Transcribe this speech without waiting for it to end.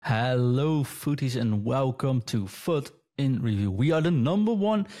Hello, footies, and welcome to Foot in Review. We are the number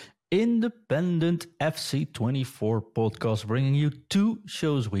one independent FC24 podcast, bringing you 2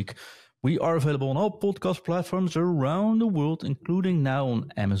 shows a week. We are available on all podcast platforms around the world, including now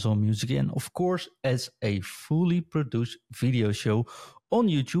on Amazon Music, and of course as a fully produced video show on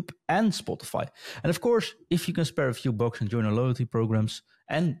YouTube and Spotify. And of course, if you can spare a few bucks and join our loyalty programs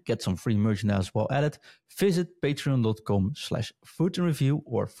and get some free merchandise while at it, visit patreon.com/footinreview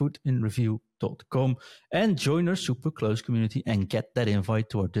or footinreview.com and join our super close community and get that invite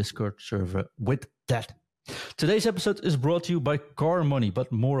to our Discord server with that. Today's episode is brought to you by Car Money,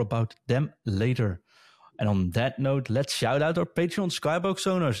 but more about them later. And on that note, let's shout out our Patreon Skybox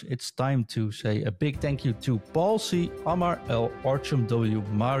owners. It's time to say a big thank you to Paul C, Amar L, Archum W,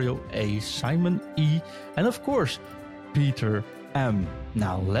 Mario A, Simon E, and of course, Peter M.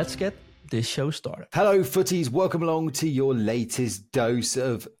 Now let's get this show started. Hello, footies. Welcome along to your latest dose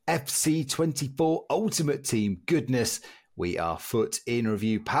of FC24 Ultimate Team goodness. We are Foot in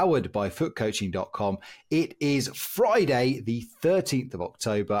Review, powered by footcoaching.com. It is Friday, the 13th of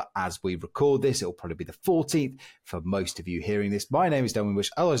October. As we record this, it'll probably be the 14th for most of you hearing this. My name is Dan Wimbush,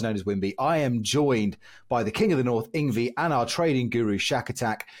 otherwise known as Wimby. I am joined by the King of the North, Ingvi, and our trading guru, Shack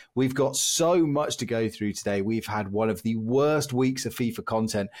Attack. We've got so much to go through today. We've had one of the worst weeks of FIFA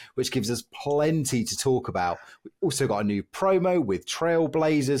content, which gives us plenty to talk about. We've also got a new promo with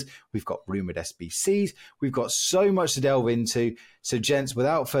TrailBLAZERS. We've got rumoured SBCs. We've got so much to delve into. So, gents,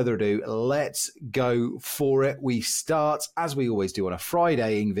 without further ado, let's go for it. We start, as we always do on a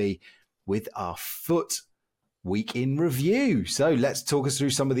Friday, Ingvi, with our Foot Week in Review. So let's talk us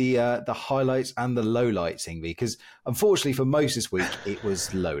through some of the highlights and the lowlights, Ingvi, because unfortunately for most this week, it was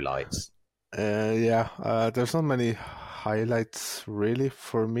lowlights. There's not many highlights really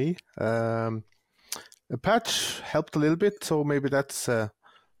for me. A patch helped a little bit, so maybe that's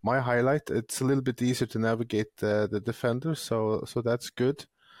my highlight. It's a little bit easier to navigate the defender, so that's good.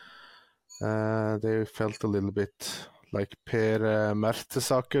 They felt a little bit like Per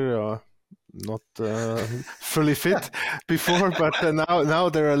Mertesacker, not fully fit before, but now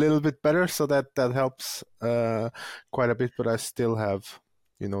they're a little bit better, so that helps quite a bit. But I still have,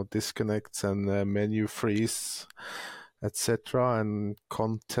 disconnects and menu freeze, etc. and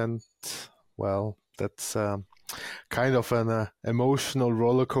content. Well, that's kind of an emotional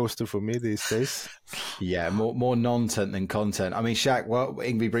roller coaster for me these days. Yeah, more nonsense than content. I mean, Shaq, well,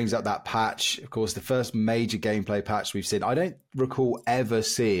 Ingvi brings up that patch. Of course, the first major gameplay patch we've seen. I don't recall ever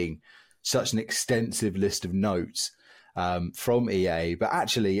seeing such an extensive list of notes from EA. But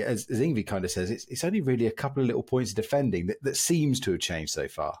actually, as Ingvi kind of says, it's only really a couple of little points of defending that seems to have changed so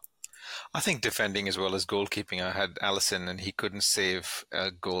far. I think defending as well as goalkeeping. I had Allison and he couldn't save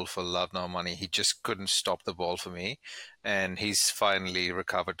a goal for love nor money. He just couldn't stop the ball for me. And he's finally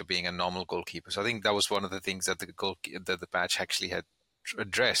recovered to being a normal goalkeeper. So I think that was one of the things that the patch actually had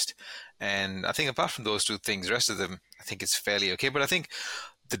addressed. And I think apart from those two things, the rest of them, I think it's fairly okay. But I think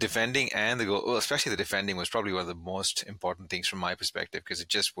the defending and the goal, well, especially the defending, was probably one of the most important things from my perspective, because it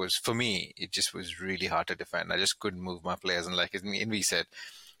just was, for me, it just was really hard to defend. I just couldn't move my players. And like Invi said,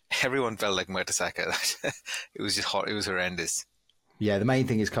 everyone felt like Mertesacker. It was just hot. It was horrendous. Yeah, the main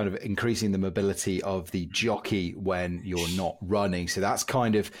thing is kind of increasing the mobility of the jockey when you're not running. So that's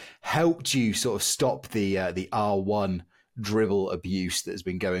kind of helped you sort of stop the R1 dribble abuse that has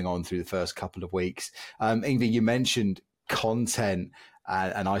been going on through the first couple of weeks. Ingvi, you mentioned content,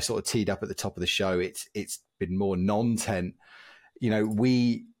 and I sort of teed up at the top of the show. It's been more non-tent.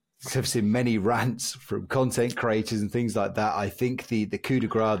 We have seen many rants from content creators and things like that. I think the coup de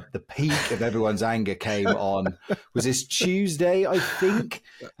grace, the peak of everyone's anger came on, was this Tuesday, I think?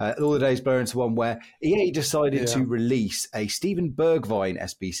 All the days blur into one, where EA decided to release a Steven Bergwijn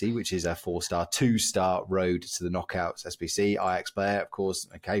SBC, which is a 4-star, 2-star road to the knockouts SBC. Ajax player, of course,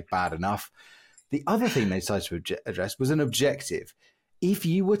 okay, bad enough. The other thing they decided to address was an objective. If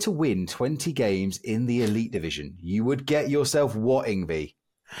you were to win 20 games in the Elite Division, you would get yourself what, Ingvi?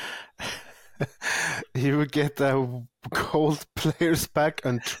 You would get the gold players pack,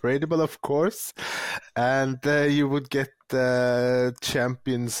 untradeable, of course, and you would get the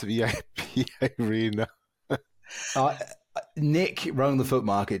Champions VIP arena. Nick, Run the Foot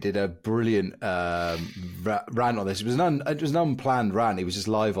Market, did a brilliant rant on this. It was an unplanned rant. He was just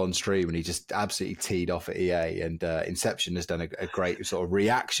live on stream and he just absolutely teed off at EA. And Inception has done a great sort of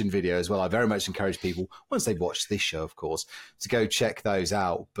reaction video as well. I very much encourage people, once they've watched this show, of course, to go check those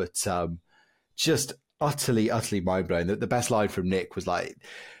out. But just utterly mind-blowing. The best line from Nick was like,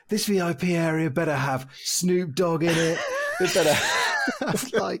 this VIP area better have Snoop Dogg in it. It better...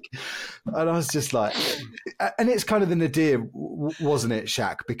 And I was just like, and it's kind of the nadir, wasn't it,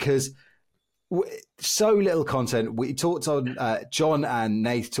 Shaq? Because so little content. We talked on, John and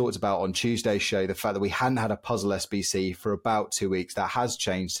Nate talked about on Tuesday's show, the fact that we hadn't had a puzzle SBC for about 2 weeks. That has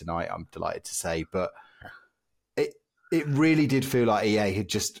changed tonight, I'm delighted to say, but it really did feel like EA had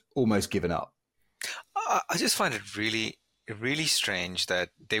just almost given up. I just find it really, really strange that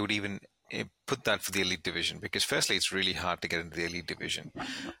they would even put that for the Elite Division, because firstly, it's really hard to get into the Elite Division.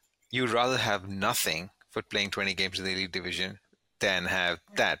 You'd rather have nothing for playing 20 games in the Elite Division than have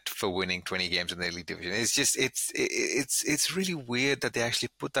that for winning 20 games in the Elite Division. It's just, it's really weird that they actually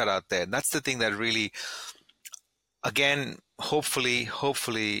put that out there. And that's the thing that really, again, hopefully,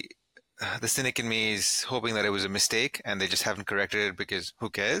 the cynic in me is hoping that it was a mistake and they just haven't corrected it, because who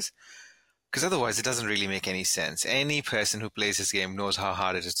cares? Because otherwise it doesn't really make any sense. Any person who plays this game knows how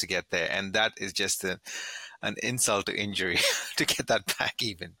hard it is to get there. And that is just an insult to injury to get that back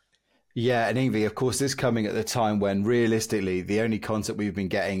even. Yeah, and Ingvi, of course, this coming at the time when realistically the only concept we've been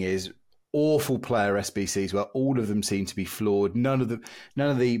getting is awful player SBCs where all of them seem to be flawed. None of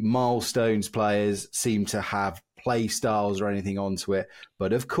the milestones players seem to have play styles or anything onto it.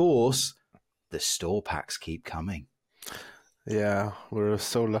 But of course, the store packs keep coming. Yeah, we're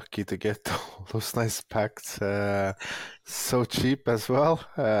so lucky to get all those nice packs. So cheap as well.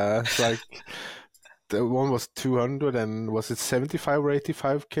 It's like the one was 200 and was it 75 or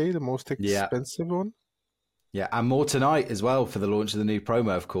 85k, the most expensive one? Yeah, and more tonight as well for the launch of the new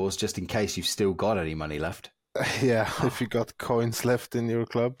promo, of course, just in case you've still got any money left. Yeah, if you got coins left in your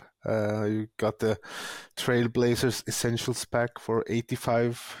club. You got the TrailBLREKERS Essentials pack for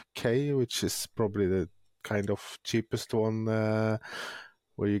 85k, which is probably the kind of cheapest one,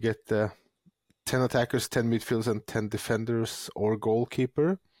 where you get 10 attackers, 10 midfielders, and 10 defenders or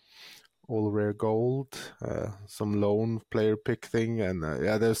goalkeeper. All rare gold, some lone player pick thing, and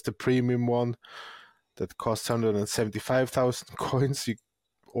there's the premium one that costs 175,000 coins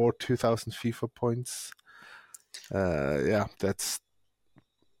or 2,000 FIFA points. That's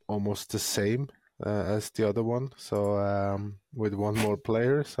almost the same as the other one. So with one more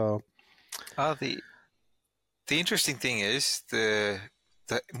player. So the interesting thing is the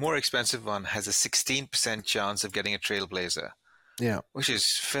more expensive one has a 16% chance of getting a Trailblazer. Yeah, which is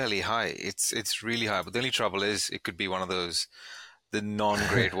fairly high. It's really high. But the only trouble is it could be one of the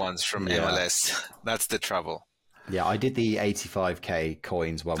non-great ones from MLS. That's the trouble. Yeah, I did the 85k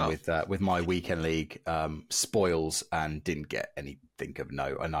coins one with my weekend league spoils and didn't get anything of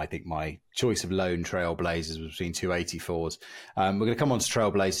note. And I think my choice of lone TrailBLREKERS was between two 84s. We're going to come on to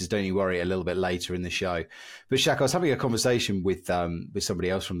TrailBLREKERS, don't you worry, a little bit later in the show. But Shaq, I was having a conversation with somebody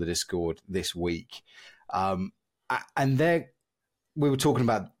else from the Discord this week, and we were talking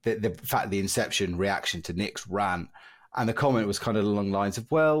about the fact of the Inception reaction to Nick's rant, and the comment was kind of along the lines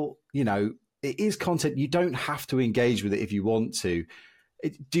of, well, you know, it is content. You don't have to engage with it if you want to.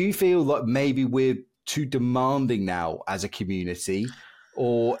 Do you feel like maybe we're too demanding now as a community,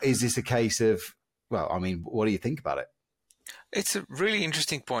 or is this a case of, well, I mean, what do you think about it? It's a really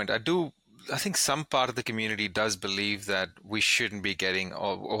interesting point. I think some part of the community does believe that we shouldn't be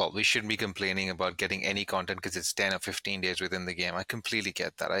we shouldn't be complaining about getting any content because it's 10 or 15 days within the game. I completely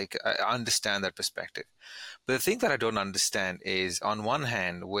get that. I understand that perspective. But the thing that I don't understand is, on one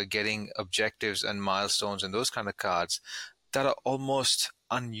hand, we're getting objectives and milestones and those kind of cards that are almost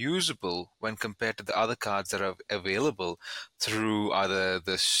unusable when compared to the other cards that are available through either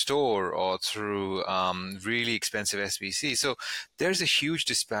the store or through really expensive SBC. So there's a huge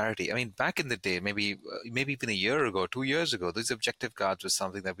disparity. I mean, back in the day, maybe even a year ago, 2 years ago, these objective cards was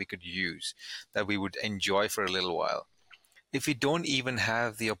something that we could use, that we would enjoy for a little while. If we don't even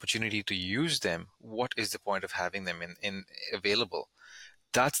have the opportunity to use them, what is the point of having them in available?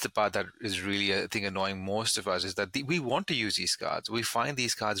 That's the part that is really, I think, annoying most of us, is that we want to use these cards. We find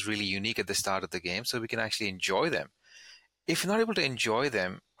these cards really unique at the start of the game so we can actually enjoy them. If you're not able to enjoy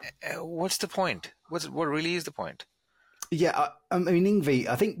them, what's the point? What really is the point? Yeah, I mean, Ingvi,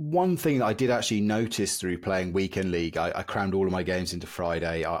 I think one thing that I did actually notice through playing Weekend League, I crammed all of my games into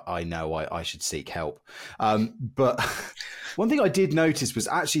Friday. I know I should seek help. But one thing I did notice was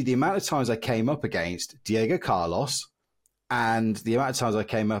actually the amount of times I came up against Diego Carlos, and the amount of times I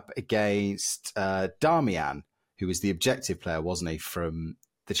came up against Damian, who was the objective player, wasn't he, from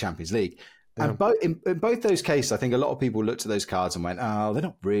the Champions League. Yeah. And in both those cases, I think a lot of people looked at those cards and went, oh, they're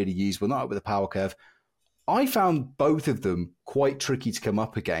not really useful, not up with the power curve. I found both of them quite tricky to come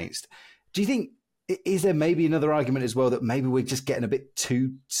up against. Do you think, is there maybe another argument as well that maybe we're just getting a bit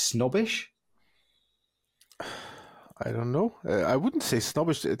too snobbish? I don't know. I wouldn't say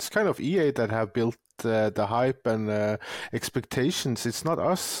snobbish. It's kind of EA that have built the hype and expectations. It's not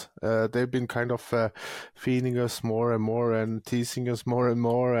us. They've been kind of feeding us more and more and teasing us more and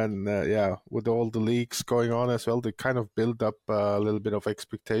more. And with all the leaks going on as well, they kind of build up a little bit of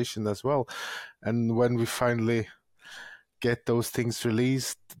expectation as well. And when we finally get those things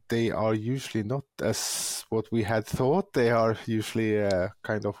released, they are usually not as what we had thought. They are usually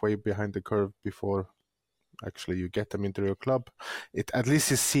kind of way behind the curve before actually you get them into your club. At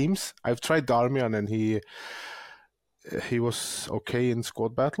least it seems. I've tried Darmian and he was okay in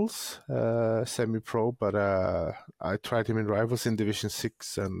squad battles, semi-pro, but I tried him in Rivals in Division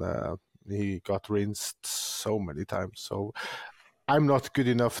 6 and he got rinsed so many times. So I'm not good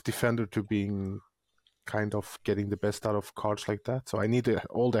enough defender to being kind of getting the best out of cards like that. So I need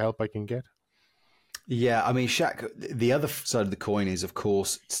all the help I can get. Yeah, I mean, Shaq, the other side of the coin is, of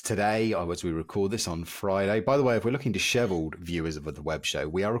course, today, as we record this on Friday. By the way, if we're looking disheveled viewers of the web show,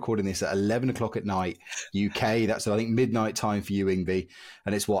 we are recording this at 11 o'clock at night, UK. That's, I think, midnight time for you, Ingvi.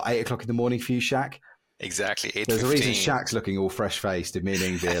 And it's, 8 o'clock in the morning for you, Shaq? Exactly, 8:15. There's a reason Shaq's looking all fresh-faced and me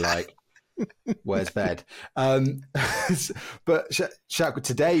and Ingvi are like, where's bed? But Shaq,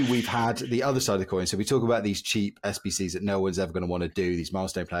 today we've had the other side of the coin. So we talk about these cheap SBCs that no one's ever going to want to do, these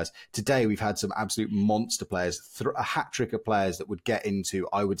milestone players. Today we've had some absolute monster players, a hat trick of players that would get into,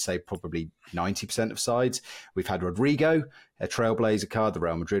 I would say, probably 90% of sides. We've had Rodrigo, a Trailblazer card, the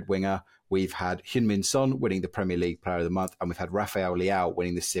Real Madrid winger. We've had Heung-min Son winning the Premier League Player of the Month, and we've had Rafael Leao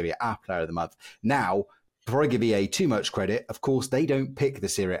winning the Serie A Player of the Month. Now, before I give EA too much credit, of course, they don't pick the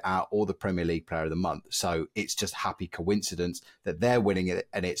Serie A or the Premier League Player of the Month. So it's just happy coincidence that they're winning it,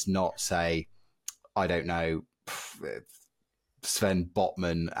 and it's not, say, I don't know, Sven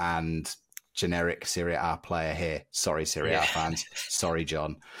Botman and generic Serie A player here. Sorry, Serie A fans. Sorry,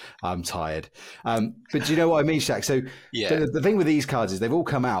 John. I'm tired. But do you know what I mean, Shaq? So the thing with these cards is they've all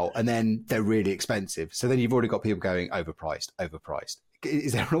come out and then they're really expensive. So then you've already got people going overpriced.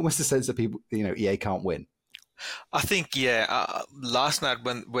 Is there almost a sense that people, EA can't win? I think, last night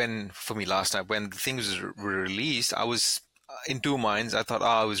when the things were released, I was in two minds. I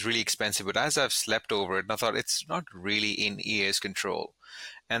thought, it was really expensive. But as I've slept over it, I thought it's not really in EA's control.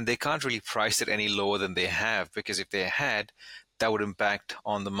 And they can't really price it any lower than they have, because if they had, that would impact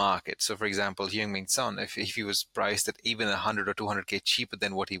on the market. So, for example, Heung-min Son, if he was priced at even 100 or 200K cheaper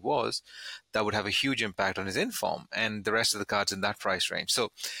than what he was, that would have a huge impact on his inform and the rest of the cards in that price range.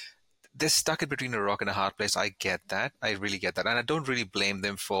 So they're stuck in between a rock and a hard place. I get that. I really get that. And I don't really blame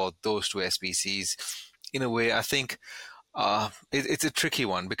them for those two SBCs. In a way, I think it's a tricky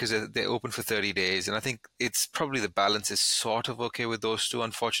one because they're open for 30 days. And I think it's probably the balance is sort of okay with those two,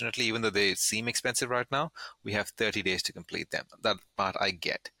 unfortunately, even though they seem expensive right now. We have 30 days to complete them. That part I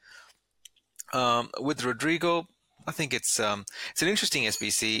get. With Rodrigo, I think it's an interesting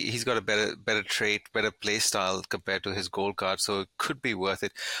SBC. He's got a better trait, better play style compared to his gold card, so it could be worth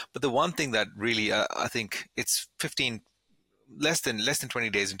it. But the one thing that really, I think it's less than 20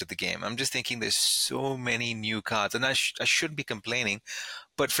 days into the game. I'm just thinking there's so many new cards, and I shouldn't be complaining.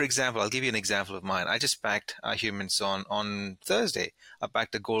 But for example, I'll give you an example of mine. I just backed Heung-min Son on Thursday. I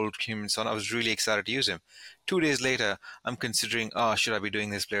backed a gold Heung-min Son. I was really excited to use him. 2 days later, I'm considering, should I be doing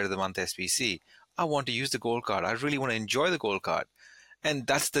this Player of the Month SBC? I want to use the gold card. I really want to enjoy the gold card. And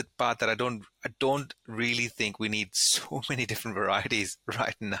that's the part that I don't really think we need so many different varieties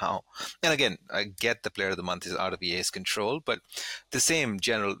right now. And again, I get the Player of the Month is out of EA's control, but the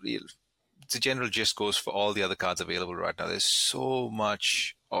general gist goes for all the other cards available right now. There's so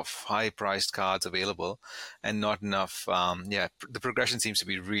much of high-priced cards available and not enough. The progression seems to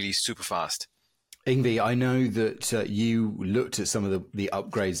be really super fast. Ingvi, I know that you looked at some of the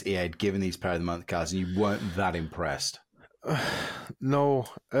upgrades EA had given these Player of the Month cards and you weren't that impressed. No,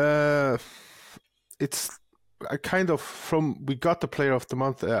 it's I kind of we got the Player of the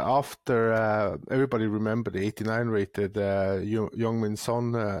Month after everybody remembered the 89 rated Heung-min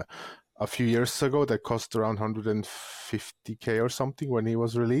Son a few years ago that cost around 150K or something when he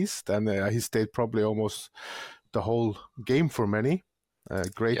was released, and he stayed probably almost the whole game for many.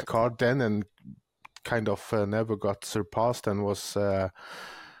 Great card then, and kind of never got surpassed and was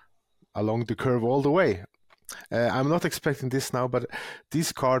along the curve all the way. I'm not expecting this now, but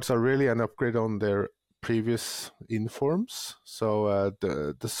these cards are really an upgrade on their previous informs. So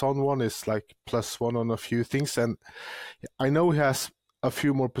the Son one is like +1 on a few things, and I know he has a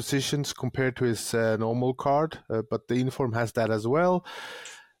few more positions compared to his normal card, but the inform has that as well.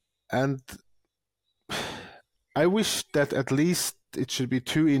 And I wish that at least it should be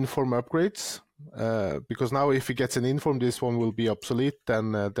 2 inform upgrades, because now if he gets an inform, this one will be obsolete,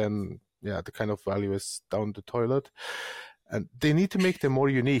 and then the kind of value is down the toilet. And they need to make them more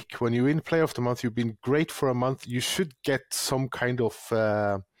unique. When you win Player of the Month, you've been great for a month. You should get some kind of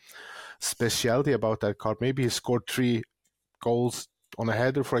specialty about that card. Maybe he scored 3 goals on a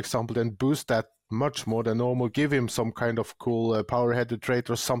header, for example, then boost that much more than normal. Give him some kind of cool power header trait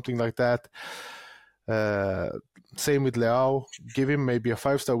or something like that. Same with Leao. Give him maybe a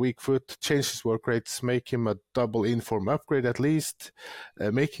 5-star weak foot, change his work rates, make him a double inform upgrade at least,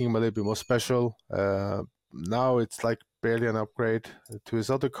 making him a little bit more special. Now it's like barely an upgrade to his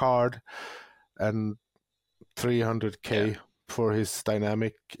other card, and 300k for his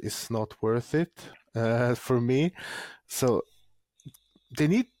dynamic is not worth it for me. So they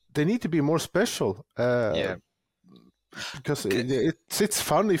need to be more special. Because it's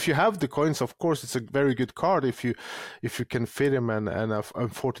fun if you have the coins. Of course, it's a very good card if you can fit him and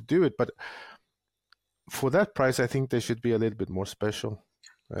afford to do it. But for that price, I think they should be a little bit more special.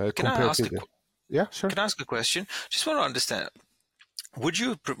 Yeah, sure. Can I ask a question? Just want to understand.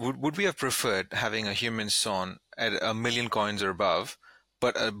 Would we have preferred having a human Son at 1 million coins or above,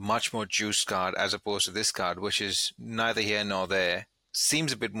 but a much more juiced card as opposed to this card, which is neither here nor there?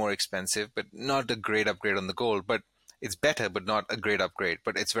 Seems a bit more expensive, but not a great upgrade on the gold. But it's better, but not a great upgrade.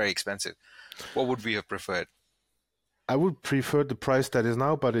 But it's very expensive. What would we have preferred? I would prefer the price that is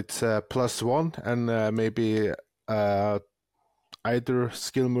now, but it's +1 and maybe either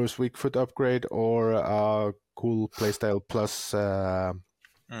Skill Moves Weak Foot upgrade or a cool playstyle plus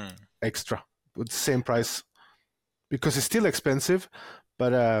extra with the same price, because it's still expensive,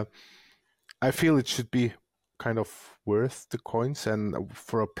 but I feel it should be kind of worth the coins, and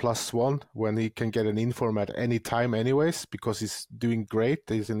for a +1 when he can get an inform at any time anyways, because he's doing great,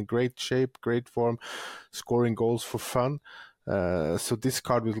 he's in great shape, great form, scoring goals for fun. So this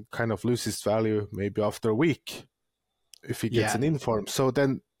card will kind of lose its value maybe after a week if he gets an inform. So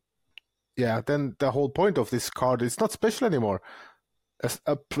then the whole point of this card is not special anymore. As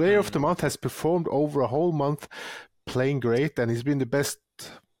a player of the month has performed over a whole month playing great, and he's been the best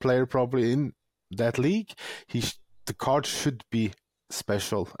player probably in that league. The card should be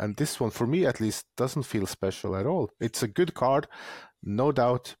special, and this one, for me at least, doesn't feel special at all. It's a good card, no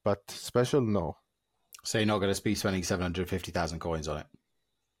doubt, but special, no. So you're not going to be spending 750,000 coins on it?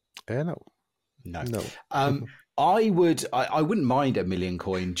 No. I wouldn't mind a 1 million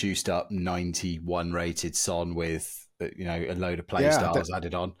coin juiced up 91 rated Son with a load of play styles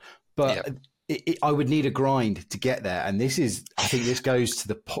added on, but I would need a grind to get there. And I think this goes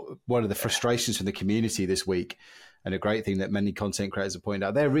to one of the frustrations from the community this week, and a great thing that many content creators have pointed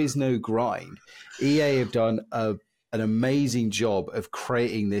out. There is no grind. EA have done an amazing job of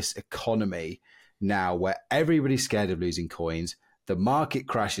creating this economy now where everybody's scared of losing coins. The market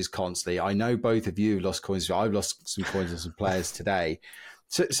crashes constantly. I know both of you have lost coins. I've lost some coins on some players today.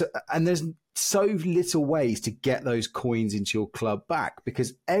 And there's so little ways to get those coins into your club back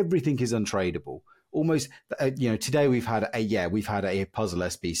because everything is untradeable. Almost, today we've had a puzzle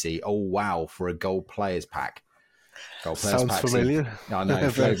SBC. Oh wow, for a gold players pack. Sounds familiar. I know,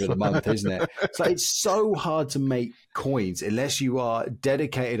 flavor of the month, isn't it? So it's so hard to make coins unless you are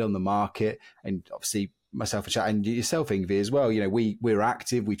dedicated on the market, and obviously myself and yourself, Ingvi, as well. We're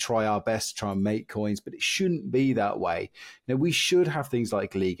active. We try our best to try and make coins, but it shouldn't be that way. We should have things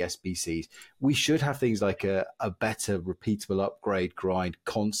like League SBCs. We should have things like a better repeatable upgrade grind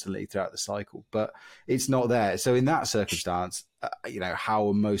constantly throughout the cycle, but it's not there. So in that circumstance, how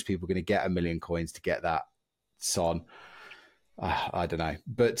are most people going to get 1 million coins to get that Son? I don't know.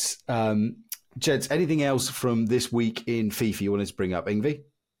 But gents, anything else from this week in FIFA you wanted to bring up, Ingvi?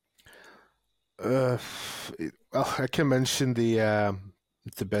 I can mention the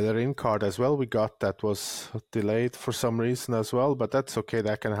Bellerin card as well. We got that was delayed for some reason as well, but that's okay.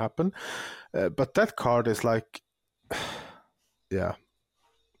 That can happen. But that card is like,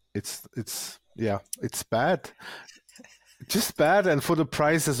 it's bad, just bad, and for the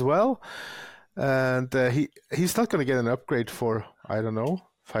price as well. And he's not going to get an upgrade for, I don't know,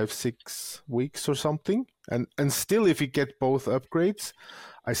 5-6 weeks or something. And still, if you get both upgrades,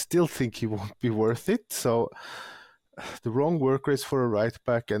 I still think he won't be worth it. So the wrong work rates for a right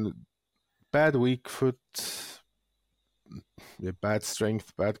back and bad weak foot, bad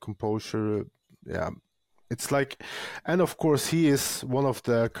strength, bad composure. It's like, and of course he is one of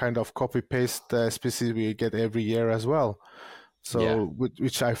the kind of copy paste species we get every year as well. So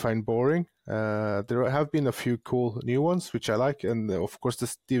which I find boring. There have been a few cool new ones which I like, and of course the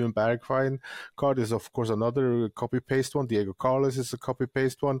Steven Bergwijn card is of course another copy paste one. Diego Carlos is a copy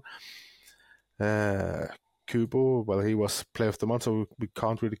paste one. Kubo, well, he was player of the month, so we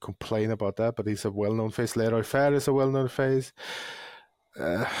can't really complain about that, but he's a well-known face. Leroy Fer is a well-known face.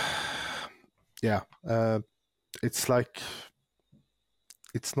 Yeah, it's like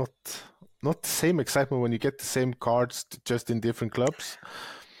it's not the same excitement when you get the same cards just in different clubs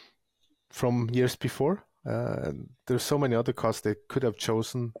from years before. There's so many other cards they could have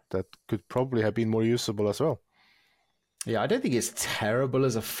chosen that could probably have been more usable as well. Yeah, I don't think it's terrible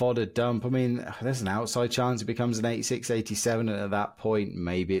as a fodder dump. I mean, there's an outside chance it becomes an 86, 87, and at that point,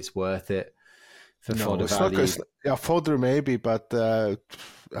 maybe it's worth it for fodder value. Yeah, fodder maybe, but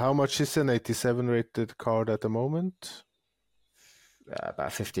how much is an 87 rated card at the moment? About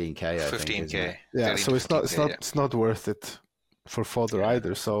 15k, I 15K. think. Isn't it? Yeah, so it's not worth it for fodder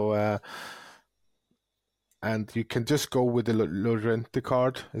either. So and you can just go with the Lorente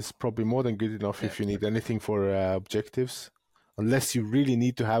card. It's probably more than good enough if you need anything for objectives, unless you really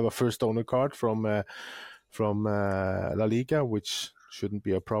need to have a first owner card from La Liga, which shouldn't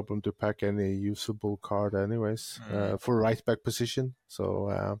be a problem to pack any usable card anyways for right back position.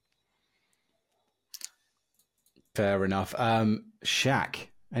 So fair enough. Shaq,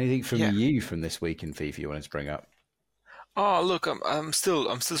 anything from you from this week in FIFA you wanted to bring up? Oh, look, I'm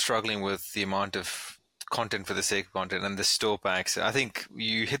still struggling with the amount of content for the sake of content and the store packs. I think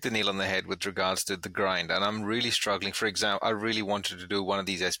you hit the nail on the head with regards to the grind, and I'm really struggling. For example, I really wanted to do one of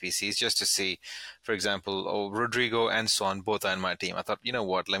these SPCs just to see, for example, Rodrigo and Son both are in my team. I thought, you know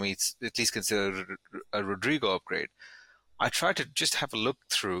what, let me at least consider a Rodrigo upgrade. I tried to just have a look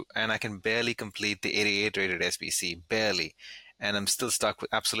through, and I can barely complete the 88 rated SPC, barely, and I'm still stuck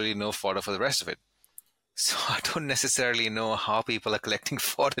with absolutely no fodder for the rest of it. So I don't necessarily know how people are collecting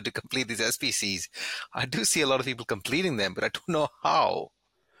fodder to complete these SPCs. I do see a lot of people completing them, but I don't know how.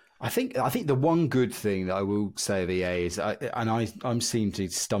 I think the one good thing that I will say of EA is, I'm seem to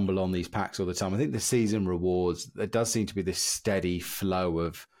stumble on these packs all the time. I think the season rewards, there does seem to be this steady flow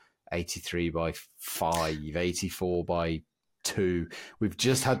of 83 by 5, 84 by 2. We've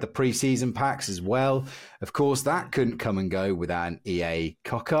just had the preseason packs as well. Of course, that couldn't come and go without an EA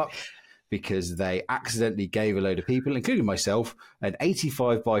cock-up, because they accidentally gave a load of people, including myself, an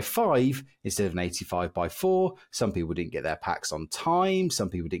 85 by 5 instead of an 85 by 4. Some people didn't get their packs on time. Some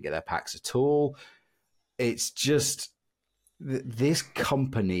people didn't get their packs at all. It's just, this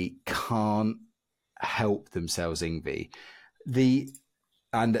company can't help themselves, Ingvi.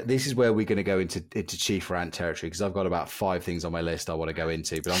 And this is where we're going to go into chief rant territory, because I've got about 5 things on my list I want to go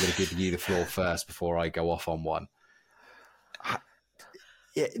into, but I'm going to give you the floor first before I go off on one.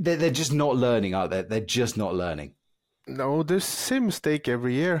 They're just not learning, aren't they? They're just not learning. No, there's the same mistake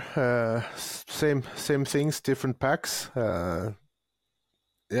every year. Same things, different packs. Yeah,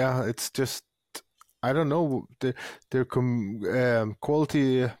 it's just, I don't know. Their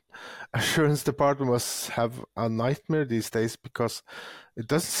quality assurance department must have a nightmare these days, because it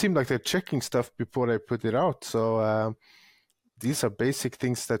doesn't seem like they're checking stuff before they put it out. So these are basic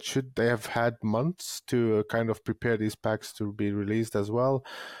things that they have had months to kind of prepare these packs to be released as well.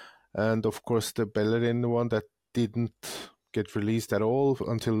 And of course, the Bellerin one that didn't get released at all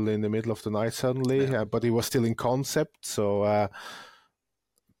until in the middle of the night suddenly, but it was still in concept. So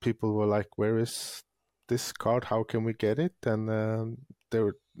people were like, where is this card? How can we get it? And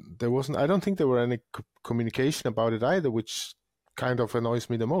there wasn't, I don't think there were any communication about it either, which kind of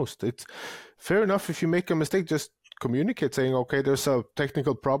annoys me the most. It's fair enough if you make a mistake, just communicate saying, okay, there's a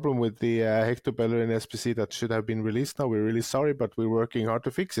technical problem with the Hector Bellerin SPC that should have been released now. We're really sorry, but we're working hard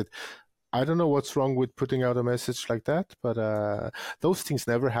to fix it. I don't know what's wrong with putting out a message like that, but those things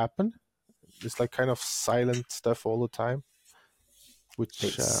never happen. It's like kind of silent stuff all the time, which...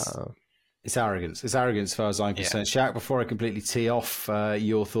 It's arrogance. It's arrogance as far as I'm concerned. Shaq, before I completely tee off,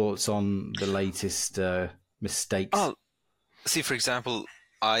 your thoughts on the latest mistakes? Oh, see, for example,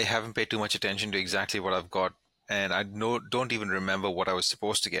 I haven't paid too much attention to exactly what I've got, and I don't even remember what I was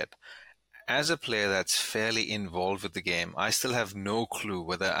supposed to get. As a player that's fairly involved with the game, I still have no clue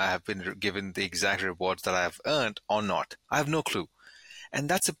whether I have been given the exact rewards that I have earned or not. I have no clue. And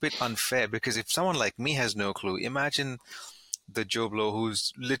that's a bit unfair, because if someone like me has no clue, imagine the Joe Blow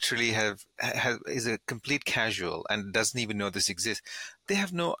who's literally is a complete casual and doesn't even know this exists. They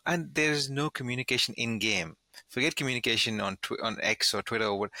have and there's no communication in game. Forget communication on X or Twitter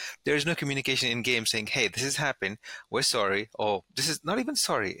or what. There's no communication in game saying, hey, this has happened, we're sorry, or this is not even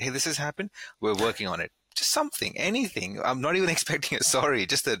sorry, hey, this has happened, we're working on it. Just something, anything. I'm not even expecting a sorry,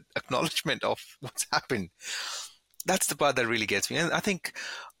 just an acknowledgement of what's happened. That's the part that really gets me. And I think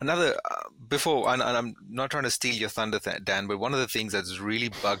another, and I'm not trying to steal your thunder, Dan, but one of the things that's really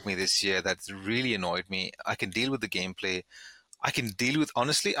bugged me this year, that's really annoyed me, I can deal with the gameplay. I can deal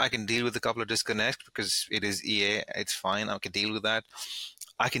with a couple of disconnects because it is EA. It's fine. I can deal with that.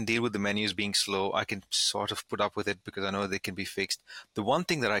 I can deal with the menus being slow. I can sort of put up with it because I know they can be fixed. The one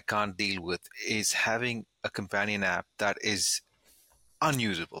thing that I can't deal with is having a companion app that is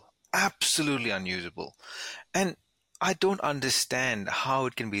unusable, absolutely unusable. And I don't understand how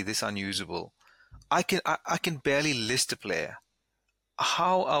it can be this unusable. I can barely list a player.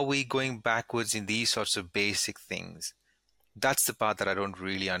 How are we going backwards in these sorts of basic things? That's the part that I don't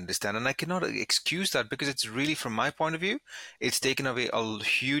really understand. And I cannot excuse that because it's really, from my point of view, it's taken away a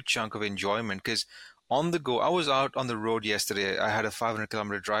huge chunk of enjoyment. Because on the go, I was out on the road yesterday. I had a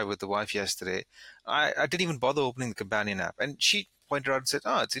 500-kilometer drive with the wife yesterday. I didn't even bother opening the companion app. And she pointed out and said,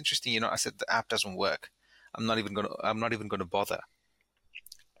 "Oh, it's interesting. I said, the app doesn't work. I'm not even gonna bother."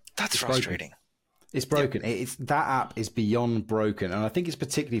 That's It's broken. frustrating. It's Yeah. broken. It's that app is beyond broken, and I think it's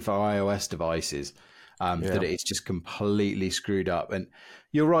particularly for iOS devices that it's just completely screwed up. And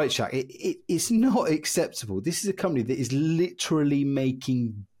you're right, Shaq. It's not acceptable. This is a company that is literally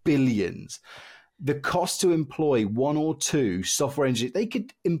making billions. The cost to employ one or two software engineers, they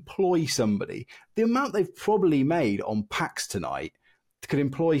could employ somebody. The amount they've probably made on PAX tonight could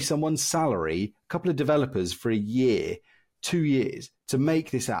employ someone's salary, a couple of developers for a year, 2 years to make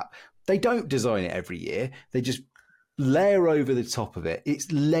this app. They don't design it every year. They just layer over the top of it. It's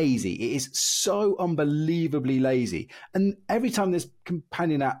lazy. It is so unbelievably lazy. And every time this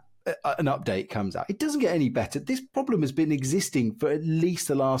companion app, an update comes out, it doesn't get any better. This problem has been existing for at least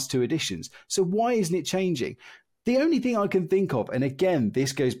the last two editions. So why isn't it changing? The only thing I can think of, and again,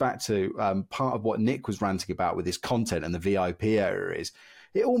 this goes back to part of what Nick was ranting about with his content and the VIP area, is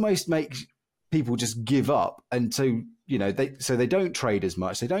it almost makes people just give up. And so, they don't trade as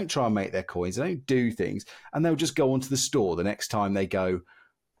much. They don't try and make their coins. They don't do things. And they'll just go onto the store the next time they go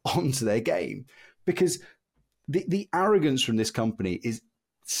onto their game. Because the arrogance from this company is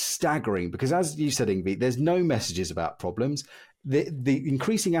staggering. Because as you said, Ingvi, there's no messages about problems. The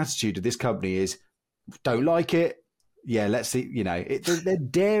increasing attitude of this company is, don't like it. Yeah, let's see. They're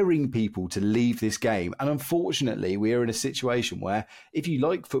daring people to leave this game. And unfortunately, we are in a situation where if you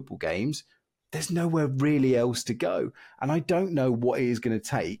like football games, there's nowhere really else to go. And I don't know what it is going to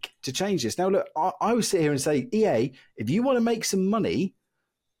take to change this. Now, look, I would sit here and say, EA, if you want to make some money,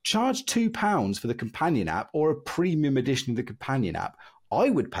 charge £2 for the companion app or a premium edition of the companion app. I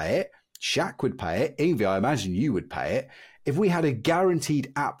would pay it. Shaq would pay it. Ingvi, I imagine you would pay it. If we had a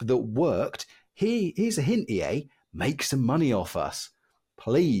guaranteed app that worked, here's a hint, EA, make some money off us.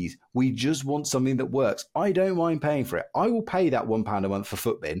 Please, we just want something that works. I don't mind paying for it. I will pay that £1 a month for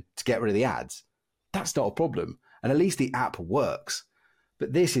Footbin to get rid of the ads. That's not a problem. And at least the app works. But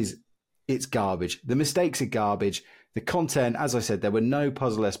it's garbage. The mistakes are garbage. The content, as I said, there were no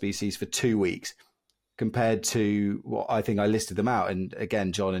puzzle SBCs for 2 weeks compared to what I think I listed them out. And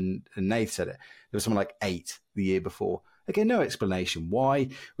again, John and Nath said it. There was something like 8 the year before. Again, no explanation why.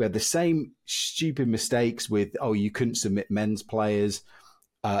 We had the same stupid mistakes with, you couldn't submit men's players.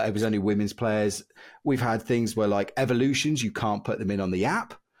 It was only women's players. We've had things where like evolutions, you can't put them in on the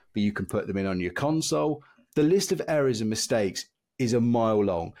app, but you can put them in on your console. The list of errors and mistakes is a mile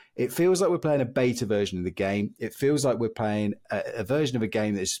long. It feels like we're playing a beta version of the game. It feels like we're playing a version of a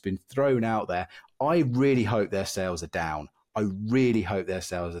game that's just been thrown out there. I really hope their sales are down. I really hope their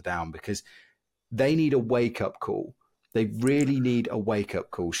sales are down because they need a wake-up call. They really need a wake-up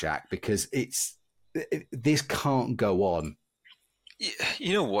call, Shaq, because this can't go on.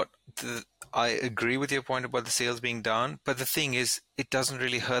 You know what? I agree with your point about the sales being down, but the thing is, it doesn't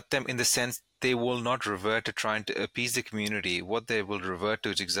really hurt them in the sense they will not revert to trying to appease the community. What they will revert to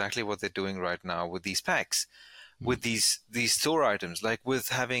is exactly what they're doing right now with these packs, with these store items, like with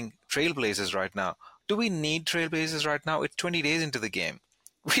having Trailblazers right now. Do we need Trailblazers right now? It's 20 days into the game.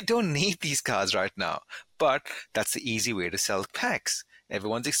 We don't need these cards right now, but that's the easy way to sell packs.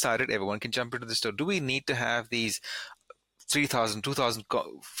 Everyone's excited. Everyone can jump into the store. Do we need to have these 3,000, 2,000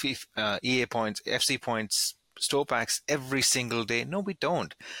 EA points, FC points, store packs every single day? No, we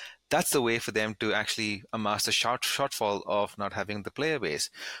don't. That's the way for them to actually amass a shortfall of not having the player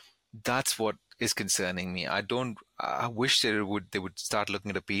base. That's what is concerning me. I wish they would start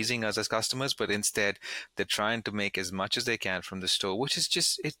looking at appeasing us as customers, but instead they're trying to make as much as they can from the store, which is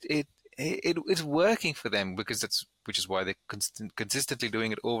just it's working for them which is why they're consistently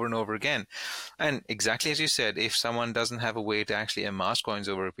doing it over and over again. And exactly as you said, if someone doesn't have a way to actually amass coins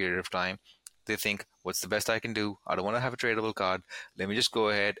over a period of time, they think, what's the best I can do? I don't want to have a tradable card. Let me just go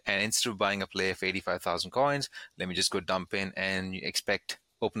ahead and instead of buying a player for 85,000 coins, let me just go dump in and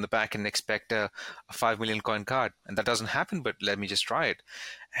open the pack and expect a 5 million coin card. And that doesn't happen, but let me just try it.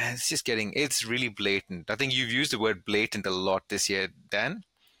 And it's really blatant. I think you've used the word blatant a lot this year, Dan.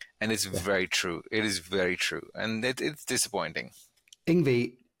 And it's very true. It is very true. And it's disappointing.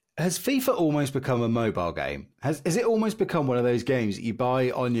 Ingvi, has FIFA almost become a mobile game? Has it almost become one of those games that you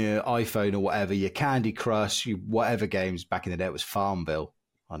buy on your iPhone or whatever, your Candy Crush, whatever games? Back in the day, it was Farmville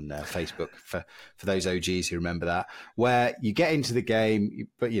on Facebook for those OGs who remember that, where you get into the game,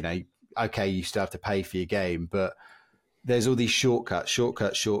 but okay, you still have to pay for your game, but there's all these shortcuts,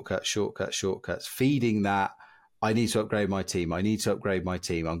 feeding that. I need to upgrade my team. I'm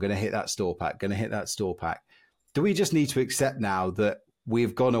going to hit that store pack, Do we just need to accept now that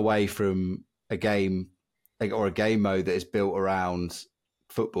we've gone away from a game or a game mode that is built around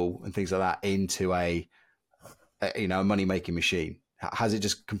football and things like that into a money-making machine? Has it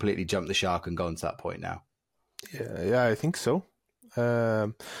just completely jumped the shark and gone to that point now? Yeah, I think so.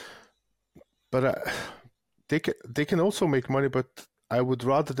 But they can also make money, but I would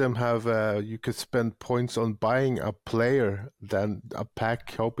rather them have you could spend points on buying a player than a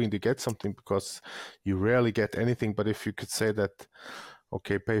pack hoping to get something, because you rarely get anything. But if you could say that,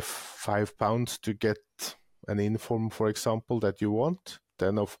 okay, pay £5 to get an inform, for example, that you want,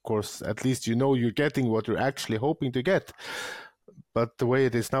 then of course at least you're getting what you're actually hoping to get. But the way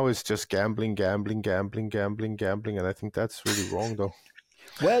it is now is just gambling, and I think that's really wrong, though.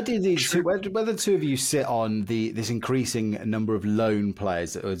 Where do the two of you sit on this increasing number of loan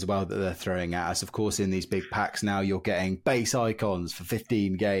players as well that they're throwing at us? Of course, in these big packs now, you're getting base icons for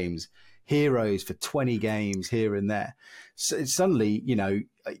 15 games, heroes for 20 games here and there. So suddenly,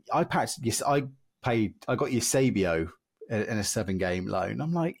 I got Eusebio in a 7-game loan.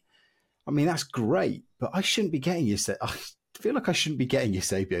 I'm like, that's great, but I shouldn't be getting Eusebio. I feel like I shouldn't be getting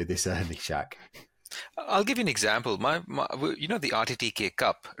Eusebio this early, Shaq. I'll give you an example. The RTTK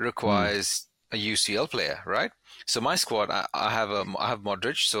Cup requires a UCL player, right? So my squad, I have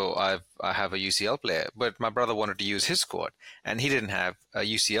Modric, so I have a UCL player. But my brother wanted to use his squad, and he didn't have a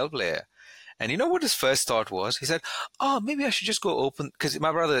UCL player. And you know what his first thought was? He said, maybe I should just go open, because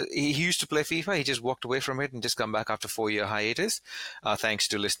my brother, he used to play FIFA. He just walked away from it and just come back after 4-year hiatus. Thanks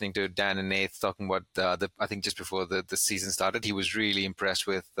to listening to Dan and Nate talking about I think just before the season started, he was really impressed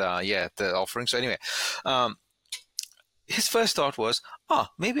with the offering. So anyway, his first thought was,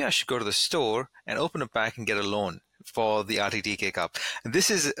 maybe I should go to the store and open a pack and get a loan for the RTTK Cup. And this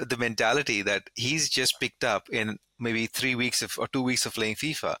is the mentality that he's just picked up in maybe 3 weeks or 2 weeks of playing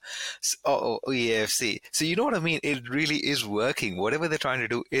FIFA or EAFC. So you know what I mean? It really is working. Whatever they're trying to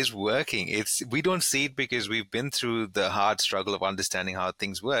do is working. We don't see it because we've been through the hard struggle of understanding how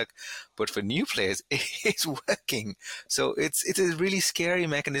things work. But for new players, it's working. So it's a really scary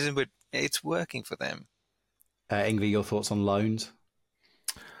mechanism, but it's working for them. Ingvi, your thoughts on loans?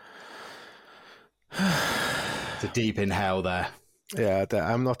 It's a deep inhale there. Yeah,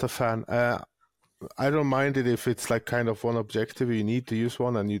 I'm not a fan. I don't mind it if it's like kind of one objective. You need to use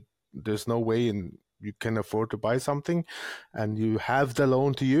one, and there's no way you can afford to buy something, and you have the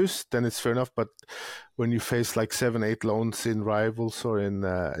loan to use. Then it's fair enough. But when you face like 7-8 loans in Rivals or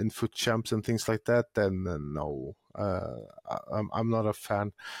in Foot Champs and things like that, then no, I'm not a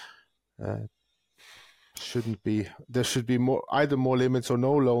fan. Shouldn't be. There should be either more limits or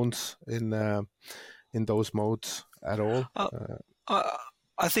no loans in those modes at all.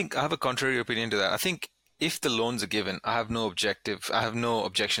 I think I have a contrary opinion to that. I think if the loans are given, I have no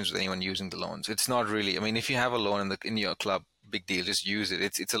objections with anyone using the loans. It's not really. I mean, if you have a loan in your club, big deal. Just use it.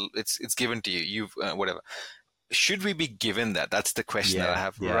 It's given to you. You've whatever. Should we be given that? That's the question that I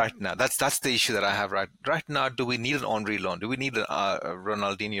have right now. That's the issue that I have right now. Do we need an Henry loan? Do we need a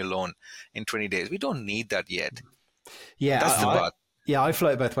Ronaldinho loan in 20 days? We don't need that yet. Yeah, that's the part. Yeah, I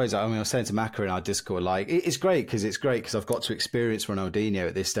float both ways. I was saying to Maka in our Discord, like, it's great because I've got to experience Ronaldinho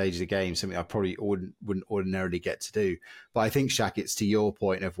at this stage of the game, something I probably wouldn't ordinarily get to do. But I think, Shaq, it's to your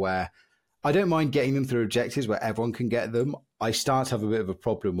point of where I don't mind getting them through objectives where everyone can get them. I start to have a bit of a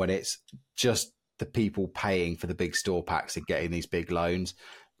problem when it's just the people paying for the big store packs and getting these big loans.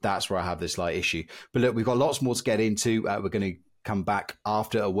 That's where I have this slight issue. But look, we've got lots more to get into. We're going to come back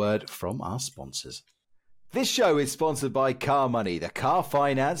after a word from our sponsors. This show is sponsored by Car Money, the car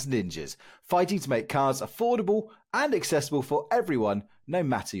finance ninjas, fighting to make cars affordable and accessible for everyone, no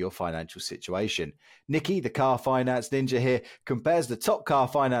matter your financial situation. Nikki, the car finance ninja here, compares the top car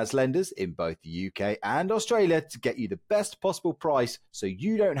finance lenders in both the UK and Australia to get you the best possible price so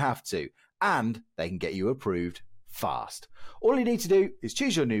you don't have to, and they can get you approved fast. All you need to do is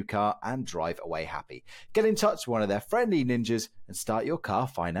choose your new car and drive away happy. Get in touch with one of their friendly ninjas and start your car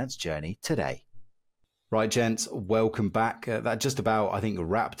finance journey today. Right, gents, welcome back. That just about, I think,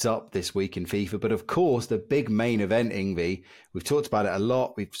 wrapped up this week in FIFA. But of course, the big main event, Ingvi, we've talked about it a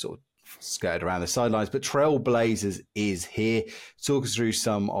lot. We've sort of skirted around the sidelines. But TrailBLAKERS is here. Talk us through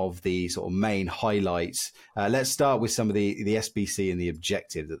some of the sort of main highlights. Let's start with some of the SBC and the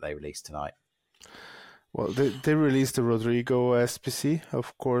objective that they released tonight. Well, they released the Rodrigo SBC,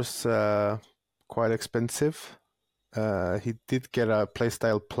 of course, quite expensive. He did get a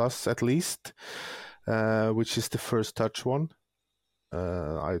Playstyle Plus at least, which is the first touch one.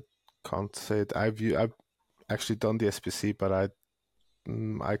 I can't say that I've actually done the SBC, but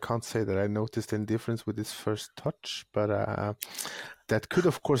I can't say that I noticed any difference with his first touch. But that could,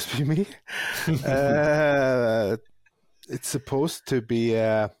 of course, be me. It's supposed to be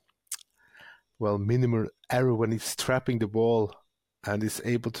minimal error when he's trapping the ball and is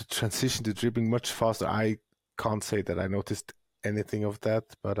able to transition to dribbling much faster. I can't say that I noticed anything of that,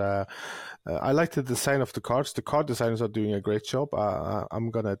 but I like the design of the cards. The card designers are doing a great job.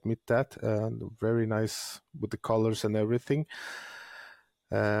 I'm gonna admit that. Very nice with the colors and everything.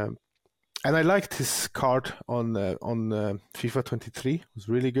 And I liked his card on FIFA 23. It was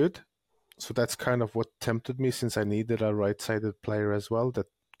really good. So that's kind of what tempted me, since I needed a right-sided player as well that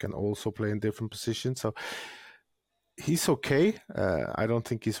can also play in different positions. So he's okay. I don't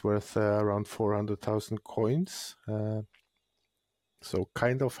think he's worth around 400,000 coins. So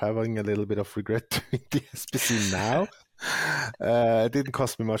kind of having a little bit of regret doing the SBC now. It didn't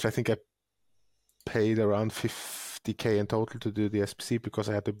cost me much. I think I paid around 50k in total to do the SBC because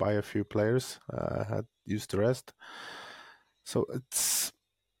I had to buy a few players. I had used the rest. So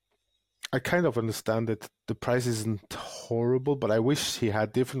I kind of understand that the price isn't horrible, but I wish he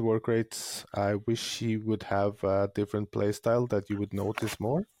had different work rates. I wish he would have a different play style that you would notice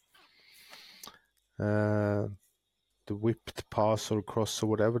more. The whipped pass or cross or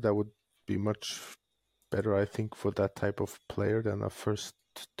whatever, that would be much better, I think, for that type of player than a first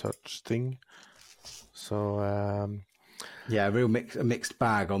touch thing. So yeah, a mixed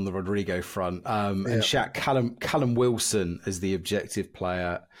bag on the Rodrigo front. And Shaq, Callum Wilson as the objective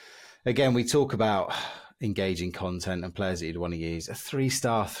player. Again, we talk about engaging content and players that you'd want to use. A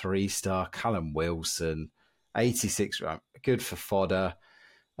 3-star, Callum Wilson, 86 rank, good for fodder.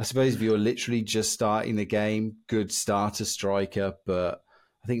 I suppose if you're literally just starting the game, good starter striker, but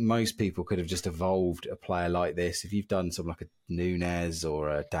I think most people could have just evolved a player like this. If you've done something like a Nunez or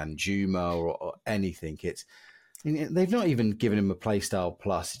a Danjuma or anything, they've not even given him a playstyle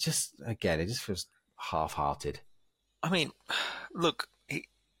plus. It just feels half-hearted. I mean, look,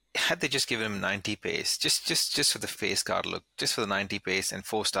 had they just given him 90 pace, just for the face card look, just for the 90 pace and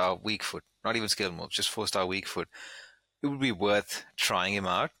 4-star weak foot, not even skill moves, just 4-star weak foot, it would be worth trying him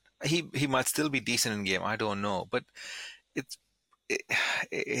out. He might still be decent in game, I don't know, but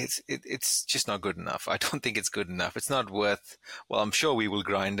it's just not good enough. I don't think it's good enough. It's not worth. Well, I'm sure we will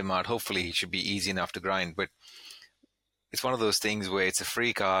grind him out. Hopefully, he should be easy enough to grind, but it's one of those things where it's a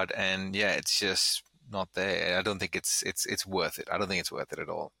free card, and yeah, it's just not there. I don't think it's worth it. I don't think it's worth it at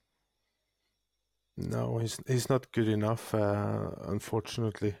all. No, he's not good enough,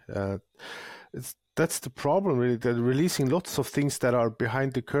 unfortunately. That's the problem, really. They're releasing lots of things that are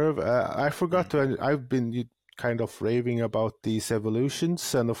behind the curve. I forgot I've been kind of raving about these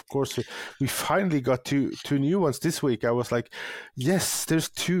evolutions, and of course we finally got two new ones this week. I was like, yes, there's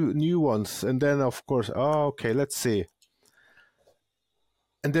 2 new ones, and then of course, okay, let's see.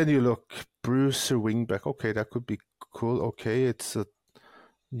 And then you look, Bruiser wingback. Okay, that could be cool. Okay,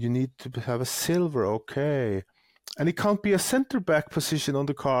 you need to have a silver. Okay, and it can't be a center back position on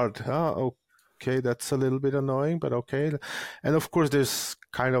the card. Okay, that's a little bit annoying, but okay. And of course, there's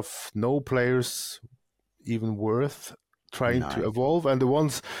kind of no players even worth trying to evolve, and the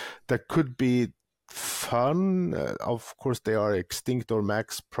ones that could be fun, of course, they are extinct or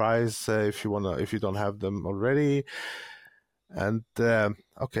max price if you don't have them already. And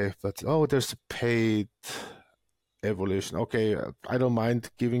okay, but there's a paid evolution. Okay, I don't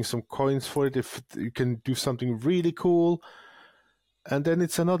mind giving some coins for it if you can do something really cool. And then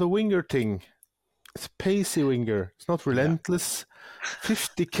it's another winger thing. It's pacey winger. It's not relentless.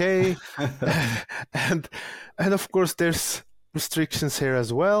 50k, and of course there's restrictions here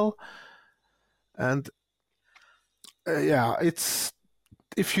as well. And it's,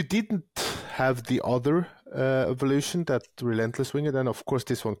 if you didn't have the other evolution, that relentless winger, then of course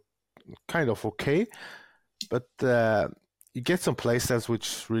this one kind of okay. But you get some playstyles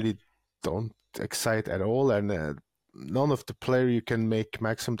which really don't excite at all, and none of the player you can make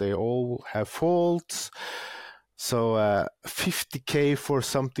maximum, they all have faults. So 50k for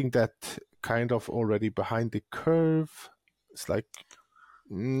something that kind of already behind the curve, it's like,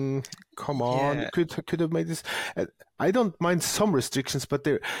 come on, Yeah. could have made this. I don't mind some restrictions, but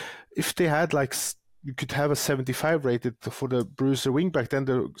if they had like you could have a 75 rated for the bruiser wingback. Then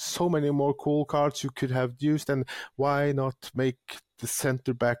there are so many more cool cards you could have used. And why not make the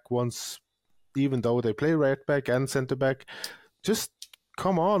center back ones, even though they play right back and center back, just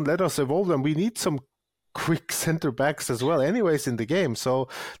come on, let us evolve them. We need some quick center backs as well anyways in the game, so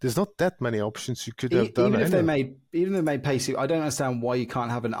there's not that many options you could have done. Even if they made pacing, I don't understand why you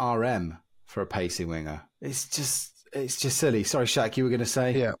can't have an RM for a pacing winger. It's just silly. Sorry, Shaq, you were going to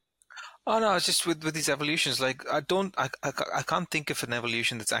say? Yeah. Oh no, it's just with these evolutions, like I can't think of an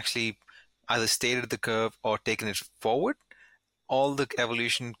evolution that's actually either stayed at the curve or taken it forward. All the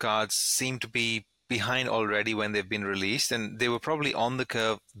evolution cards seem to be behind already when they've been released, and they were probably on the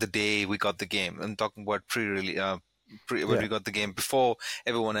curve the day we got the game. I'm talking about when we got the game before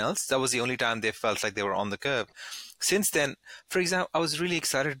everyone else. That was the only time they felt like they were on the curve. Since then, for example, I was really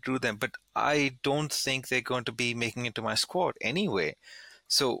excited to do them, but I don't think they're going to be making it to my squad anyway.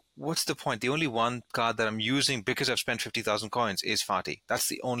 So what's the point? The only one card that I'm using because I've spent 50,000 coins is Fatih. That's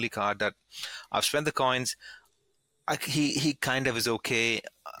the only card that I've spent the coins. He kind of is okay.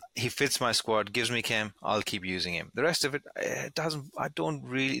 He fits my squad, gives me chem, I'll keep using him. The rest of it, it's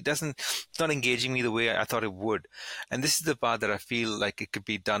not engaging me the way I thought it would. And this is the part that I feel like it could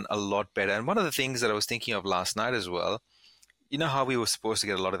be done a lot better. And one of the things that I was thinking of last night as well, you know how we were supposed to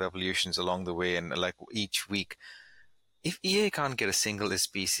get a lot of evolutions along the way and like each week. If EA can't get a single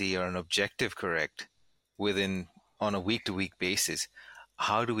SPC or an objective correct on a week-to-week basis,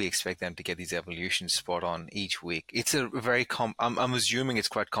 how do we expect them to get these evolutions spot on each week? It's a very I'm assuming it's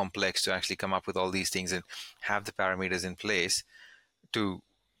quite complex to actually come up with all these things and have the parameters in place to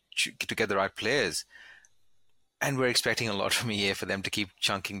get the right players. And we're expecting a lot from EA for them to keep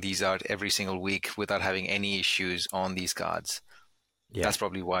chunking these out every single week without having any issues on these cards. Yeah. That's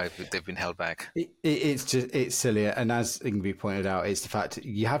probably why they've been held back. It's silly. And as Ingvi pointed out, it's the fact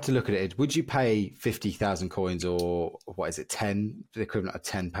you have to look at it. Would you pay 50,000 coins or what is it, the equivalent of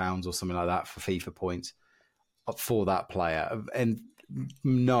 £10 or something like that for FIFA points for that player? And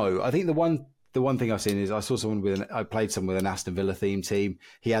no, I think the one thing I've seen is I saw I played someone with an Aston Villa theme team.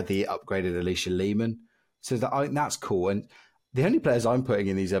 He had the upgraded Alicia Lehman. So that's cool. And the only players I'm putting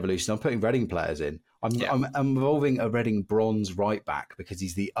in these evolutions, I'm putting Reading players in. I'm evolving a Reading bronze right back because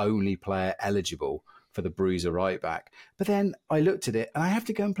he's the only player eligible for the bruiser right back. But then I looked at it and I have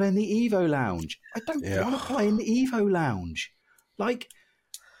to go and play in the Evo Lounge. I don't want to play in the Evo Lounge. Like,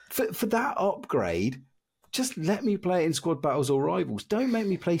 for that upgrade, just let me play it in squad battles or rivals. Don't make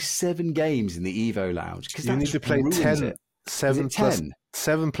me play 7 games in the Evo Lounge because you need to play 10.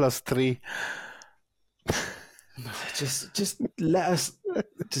 7 plus 3. Just let us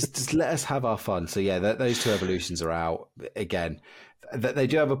let us have our fun. So yeah, those 2 evolutions are out again. They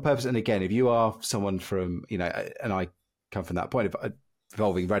do have a purpose. And again, if you are someone from and I come from that point of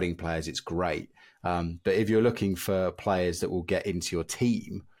involving Reading players, it's great. But if you're looking for players that will get into your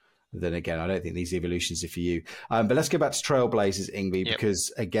team, then again, I don't think these evolutions are for you. But let's go back to Trailblazers, Ingvi,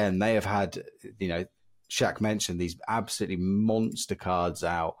 because again, they have had Shaq mentioned these absolutely monster cards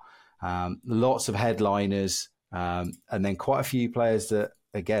out. Lots of headliners. And then quite a few players that,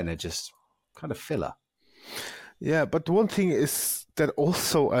 again, are just kind of filler. Yeah, but one thing is that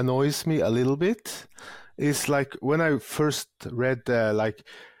also annoys me a little bit is like when I first read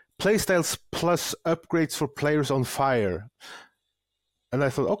playstyles plus upgrades for players on fire. And I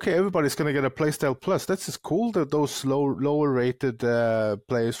thought, okay, everybody's going to get a playstyle plus. That's just cool that those lower rated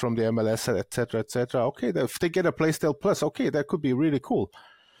players from the MLS, etc., etc. Okay, if they get a playstyle plus, okay, that could be really cool.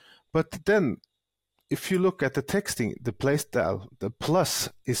 But then, if you look at the texting, the playstyle, the plus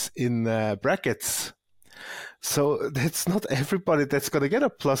is in brackets. So that's not everybody that's going to get a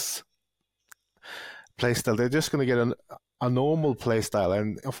plus playstyle. They're just going to get a normal playstyle.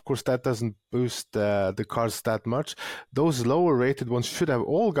 And of course, that doesn't boost the cards that much. Those lower rated ones should have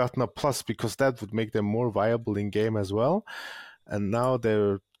all gotten a plus because that would make them more viable in game as well. And now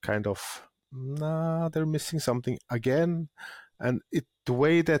they're kind of, they're missing something again. And the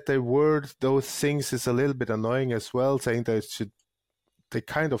way that they word those things is a little bit annoying as well, saying that they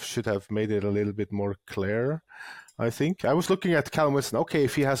kind of should have made it a little bit more clear, I think. I was looking at Callum Wilson. Okay,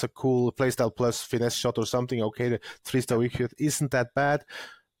 if he has a cool playstyle plus finesse shot or something, okay, the 3-star weak shot isn't that bad.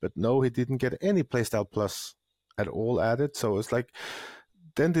 But no, he didn't get any playstyle plus at all added. So it's like,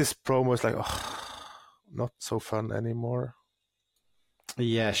 then this promo is like, not so fun anymore.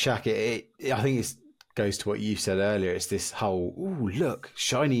 Yeah, Shaq, I think it goes to what you said earlier. It's this whole, look,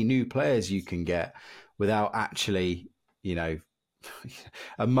 shiny new players you can get without actually, and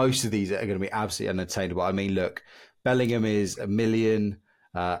most of these are going to be absolutely unattainable. I mean, look, Bellingham is $1 million,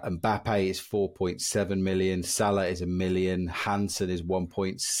 Mbappe is 4.7 million, Salah is $1 million, Hansen is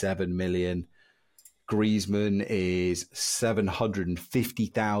 1.7 million. Griezmann is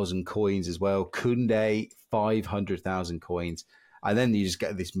 750,000 coins as well. Koundé, 500,000 coins. And then you just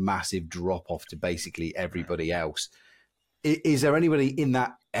get this massive drop off to basically everybody else. Is there anybody in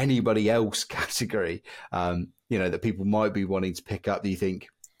that anybody else category, that people might be wanting to pick up that you think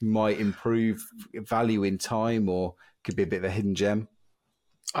might improve value in time or could be a bit of a hidden gem?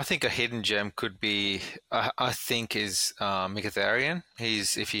 I think a hidden gem could be, is Mkhitaryan.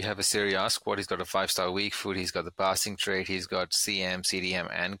 If you have a Serie A squad, he's got a 5-star weak foot. He's got the passing trait. He's got CM, CDM,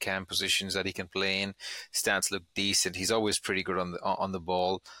 and CAM positions that he can play in. Stats look decent. He's always pretty good on the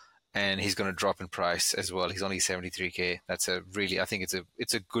ball, and he's going to drop in price as well. He's only 73k. That's I think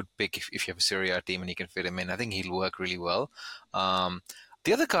it's a good pick if you have a Serie A team and you can fit him in. I think he'll work really well.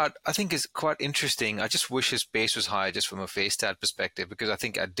 The other card I think is quite interesting. I just wish his base was high just from a face stat perspective, because I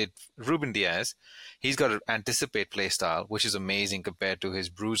think Ruben Diaz. He's got an anticipate play style, which is amazing compared to his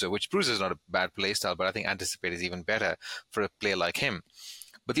bruiser, which bruiser is not a bad play style, but I think anticipate is even better for a player like him.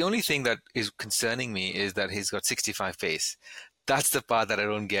 But the only thing that is concerning me is that he's got 65 pace. That's the part that I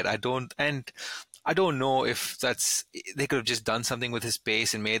don't get. I don't know if they could have just done something with his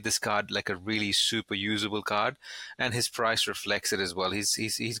pace and made this card like a really super usable card, and his price reflects it as well.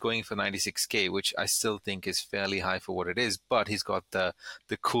 He's going for 96k, which I still think is fairly high for what it is, but he's got the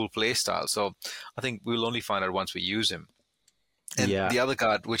cool play style. So I think we'll only find out once we use him. And the other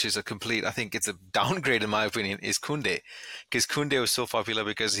card, which is I think it's a downgrade in my opinion, is Koundé. Because Koundé was so popular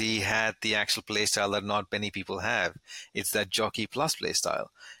because he had the actual playstyle that not many people have. It's that jockey plus playstyle.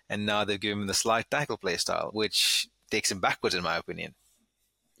 And now they've given him the slide tackle playstyle, which takes him backwards in my opinion.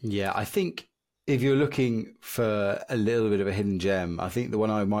 Yeah, I think if you're looking for a little bit of a hidden gem, I think the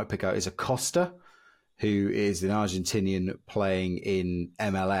one I might pick out is Acosta, who is an Argentinian playing in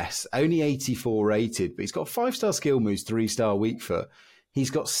MLS, only 84 rated, but he's got 5-star skill moves, 3-star weak foot.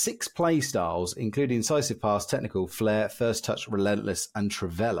 He's got 6 play styles, including incisive pass, technical, flair, first touch, relentless, and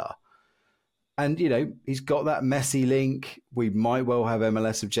Trivela. And, he's got that Messi link. We might well have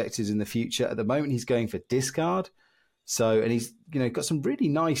MLS objectives in the future. At the moment, he's going for discard. So, and he's, got some really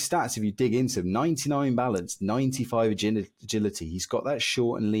nice stats if you dig into him. 99 balance, 95 agility. He's got that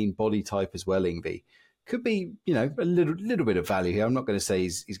short and lean body type as well, Ingvi. Could be, a little bit of value here. I'm not going to say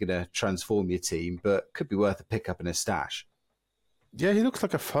he's going to transform your team, but could be worth a pickup in a stash. Yeah, he looks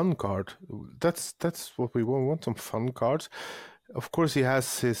like a fun card. That's what we want. We want some fun cards. Of course, he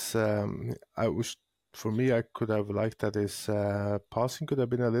has his. I wish for me, I could have liked that his passing could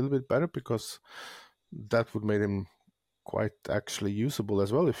have been a little bit better, because that would make him quite actually usable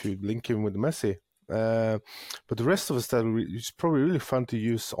as well if you link him with Messi. But the rest of his style is probably really fun to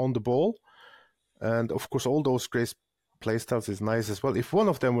use on the ball. And of course, all those great playstyles is nice as well. If one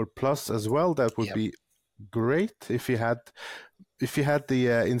of them were plus as well, that would be great. If you had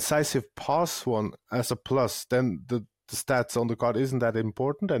the incisive pass one as a plus, then the stats on the card isn't that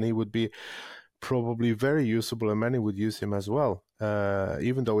important, and he would be probably very usable, and many would use him as well.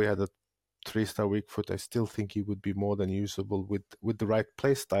 Even though he had a 3-star weak foot, I still think he would be more than usable with the right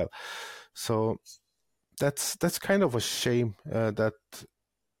playstyle. So that's kind of a shame that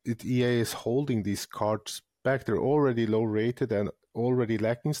EA is holding these cards back. They're already low rated and already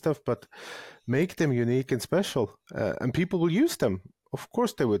lacking stuff, but make them unique and special, and people will use them. Of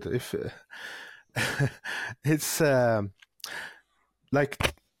course they would. If it's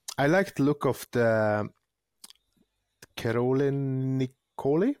like, I like the look of the Caroline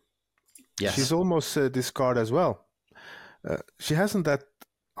Nicoli. Yes, she's almost this card as well. She hasn't that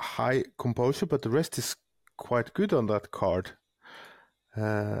high composure, but the rest is quite good on that card.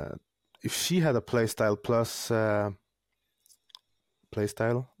 If she had a playstyle plus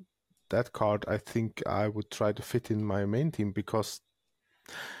playstyle, that card, I think I would try to fit in my main team, because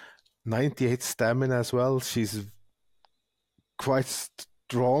 98 stamina as well. She's quite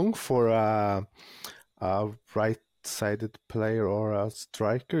strong for a right-sided player or a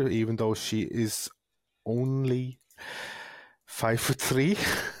striker, even though she is only 5'3".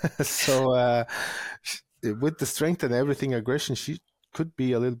 So with the strength and everything, aggression, she could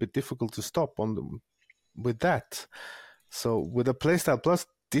be a little bit difficult to stop with that. So with a playstyle plus,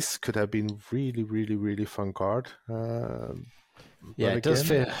 this could have been really, really, really fun card. It does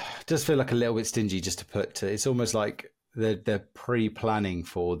feel like a little bit stingy just to put. It's almost like they're pre-planning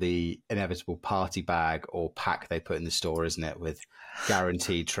for the inevitable party bag or pack they put in the store, isn't it? With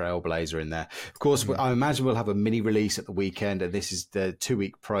guaranteed Trailblazer in there. Of course, I imagine we'll have a mini release at the weekend, and this is the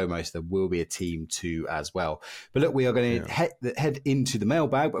 2-week promo, so there will be a Team 2 as well. But look, we are going to head into the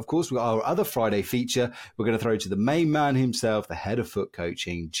mailbag, but of course, we've got our other Friday feature. We're going to throw to the main man himself, the head of foot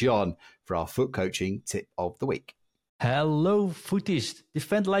coaching, John, for our foot coaching tip of the week. Hello, footies.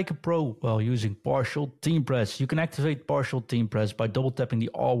 Defend like a pro while using partial team press. You can activate partial team press by double tapping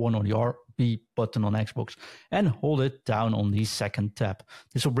the R1 or the RB button on Xbox and hold it down on the second tap.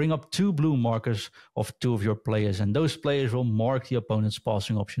 This will bring up 2 blue markers of 2 of your players, and those players will mark the opponent's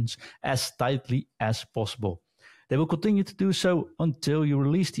passing options as tightly as possible. They will continue to do so until you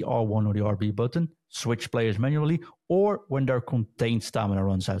release the R1 or the RB button, switch players manually, or when their contained stamina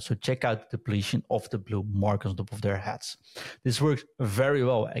runs out. So check out the depletion of the blue markers on top of their heads. This works very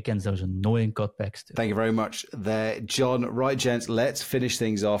well against those annoying cutbacks too. Thank you very much there, John. Right, gents, let's finish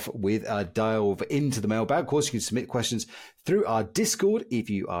things off with a delve into the mailbag. Of course, you can submit questions through our Discord if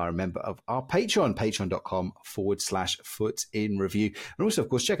you are a member of our Patreon, patreon.com/footinreview. And also, of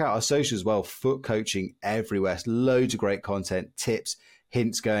course, check out our socials as well, Foot Coaching everywhere. Loads of great content, tips,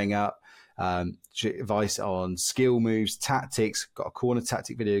 hints going up. Advice on skill moves, tactics. Got a corner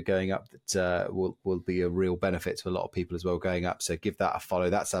tactic video going up that will be a real benefit to a lot of people as well going up. So give that a follow.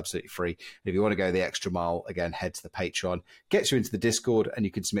 That's absolutely free. And if you want to go the extra mile, again, head to the Patreon. Gets you into the Discord and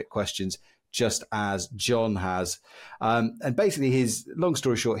you can submit questions just as John has. And basically, his long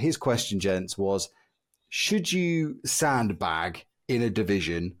story short, his question, gents, was: should you sandbag in a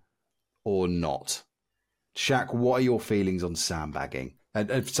division or not? Shaq, what are your feelings on sandbagging?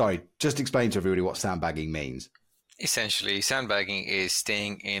 And sorry, just explain to everybody what sandbagging means. Essentially, sandbagging is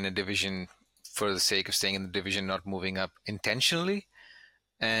staying in a division for the sake of staying in the division, not moving up intentionally.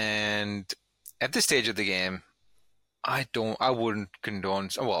 And at this stage of the game, I wouldn't condone.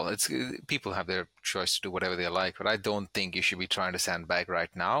 Well, people have their choice to do whatever they like, but I don't think you should be trying to sandbag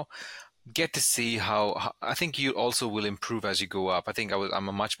right now. Get to see how I think you also will improve as you go up. I think I'm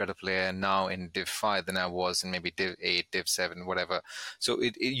a much better player now in Div 5 than I was in maybe Div 8, Div 7, whatever. So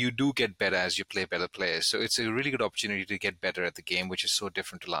you do get better as you play better players. So it's a really good opportunity to get better at the game, which is so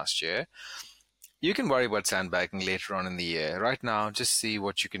different to last year. You can worry about sandbagging later on in the year. Right now, just see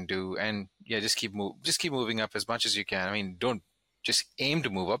what you can do, and yeah, just keep moving up as much as you can. I mean, don't just aim to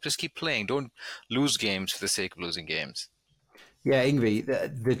move up. Just keep playing. Don't lose games for the sake of losing games. Yeah, Ingvi,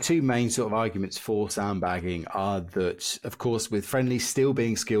 the 2 main sort of arguments for sandbagging are that, of course, with friendlies still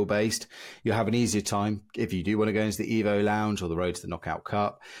being skill-based, you have an easier time if you do want to go into the Evo Lounge or the road to the Knockout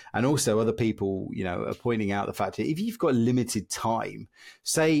Cup. And also other people, are pointing out the fact that if you've got limited time,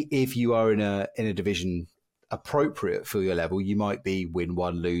 say if you are in a division appropriate for your level, you might be win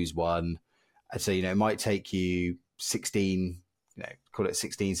 1, lose 1. So, it might take you 16, call it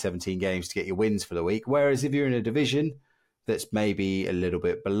 16, 17 games to get your wins for the week. Whereas if you're in a division that's maybe a little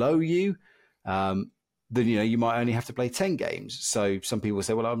bit below you, then, you might only have to play 10 games. So some people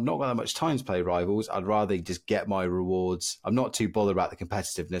say, well, I've not got that much time to play Rivals. I'd rather just get my rewards. I'm not too bothered about the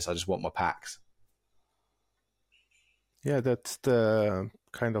competitiveness. I just want my packs. Yeah, that's the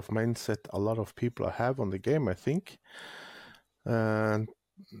kind of mindset a lot of people have on the game, I think. And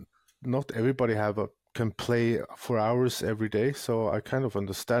not everybody can play for hours every day, so I kind of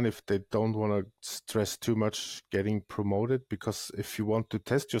understand if they don't want to stress too much getting promoted, because if you want to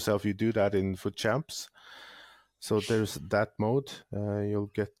test yourself, you do that in Foot Champs. So there's that mode. You'll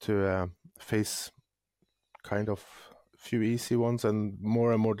get to face kind of a few easy ones and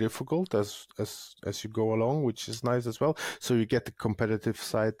more difficult as you go along, which is nice as well. So you get the competitive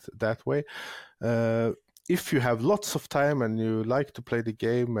side that way. If you have lots of time and you like to play the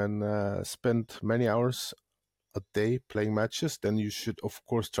game and spend many hours a day playing matches, then you should, of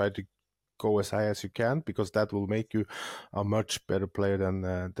course, try to go as high as you can, because that will make you a much better player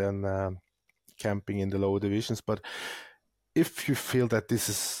than camping in the lower divisions. But if you feel that this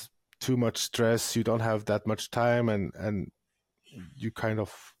is too much stress, you don't have that much time, and you kind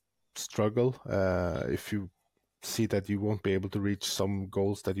of struggle, if you see that you won't be able to reach some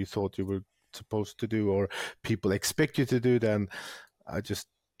goals that you thought you were supposed to do, or people expect you to do, then I just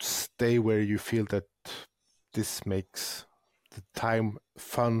stay where you feel that this makes the time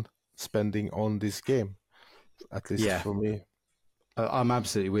fun spending on this game, at least for me. I'm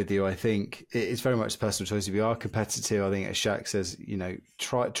absolutely with you. I think it's very much a personal choice. If you are competitive, I think, as Shaq says,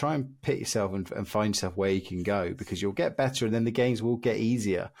 try and pit yourself and find yourself where you can go, because you'll get better and then the games will get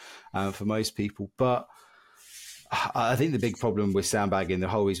easier for most people. But I think the big problem with sandbagging, the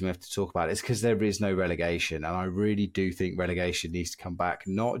whole reason we have to talk about it, is because there is no relegation. And I really do think relegation needs to come back,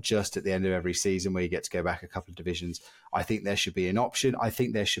 not just at the end of every season where you get to go back a couple of divisions. I think there should be an option. I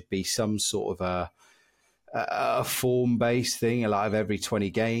think there should be some sort of a form-based thing, like of every 20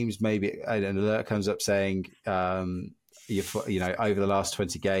 games, maybe an alert comes up saying, over the last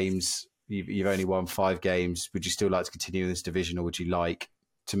 20 games, you've only won 5 games. Would you still like to continue in this division, or would you like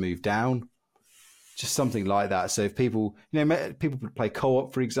to move down? just something like that. So if people, people play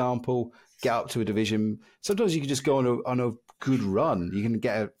co-op, for example, get up to a division. Sometimes you can just go on a good run. You can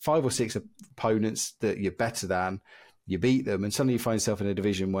get 5 or 6 opponents that you're better than. You beat them, and suddenly you find yourself in a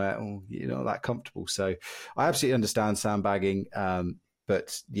division where you're not that comfortable. So I absolutely understand sandbagging,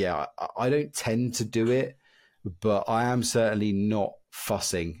 but yeah, I don't tend to do it. But I am certainly not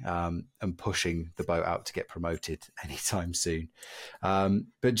fussing and pushing the boat out to get promoted anytime soon.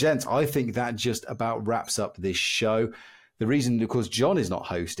 But gents, I think that just about wraps up this show. The reason, of course, John is not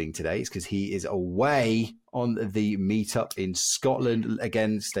hosting today is because he is away on the meetup in Scotland.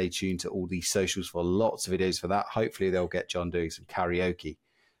 Again, stay tuned to all the socials for lots of videos for that. Hopefully they'll get John doing some karaoke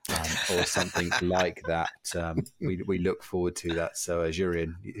or something like that. We look forward to that. So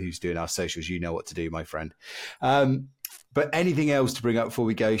Jurian, who's doing our socials, you know what to do, my friend. But anything else to bring up before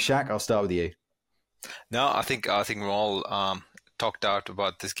we go? Shaq, I'll start with you. No, I think we're all talked out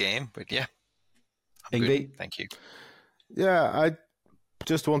about this game, but yeah. Ingvi? Thank you. Yeah, I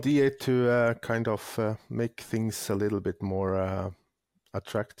just want EA to kind of make things a little bit more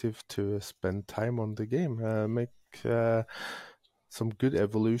attractive to spend time on the game. Make some good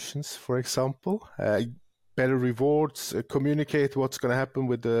evolutions, for example. Better rewards, communicate what's going to happen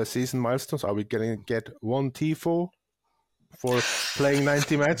with the season milestones. Are we going to get 1 TIFO for playing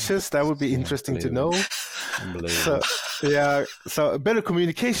 90 matches? That would be interesting to know. Unbelievable. So better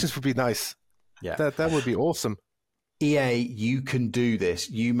communications would be nice. Yeah, that would be awesome. EA, you can do this.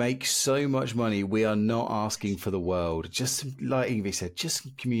 You make so much money. We are not asking for the world. Just like Ingvi said, just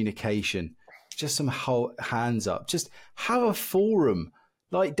some communication, just some hands up. Just have a forum.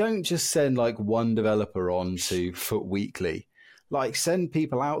 Like, don't just send like one developer on to Foot Weekly. Like, send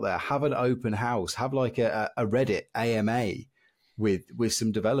people out there. Have an open house. Have like a Reddit AMA with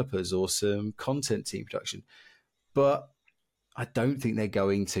some developers or some content team production. But I don't think they're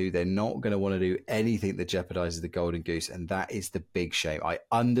going to. They're not going to want to do anything that jeopardizes the golden goose, and that is the big shame. I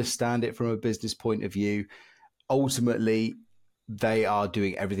understand it from a business point of view. Ultimately, they are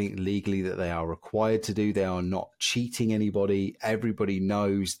doing everything legally that they are required to do. They are not cheating anybody. Everybody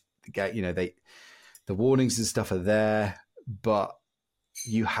knows, the warnings and stuff are there, but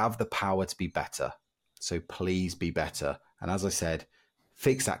you have the power to be better. So please be better. And as I said,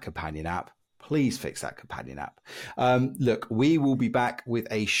 fix that companion app. Please fix that companion app. Look, we will be back with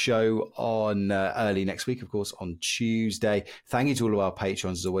a show on early next week, of course, on Tuesday. Thank you to all of our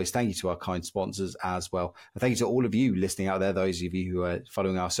patrons, as always. Thank you to our kind sponsors as well. And thank you to all of you listening out there, those of you who are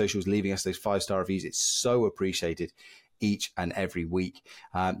following our socials, leaving us those 5-star reviews. It's so appreciated each and every week.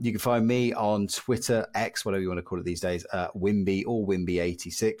 You can find me on Twitter, X, whatever you want to call it these days, Wimby or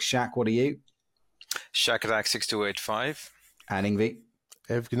Wimby86. Shaq, what are you? Shaq6285. And Ingvi?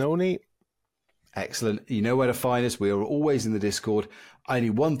 Evgnoni. Excellent. You know where to find us. We are always in the Discord. Only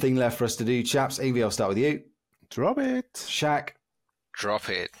one thing left for us to do, chaps. Ingvi, I'll start with you. Drop it. Shaq. Drop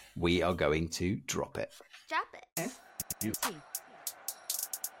it. We are going to drop it. Drop it. F-U. T.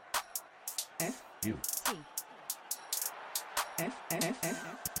 F-U. T.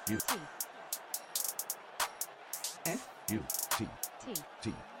 F-F-F-U. T. F-U. T. T.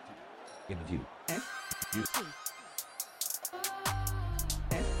 T. Interview. F-U. T.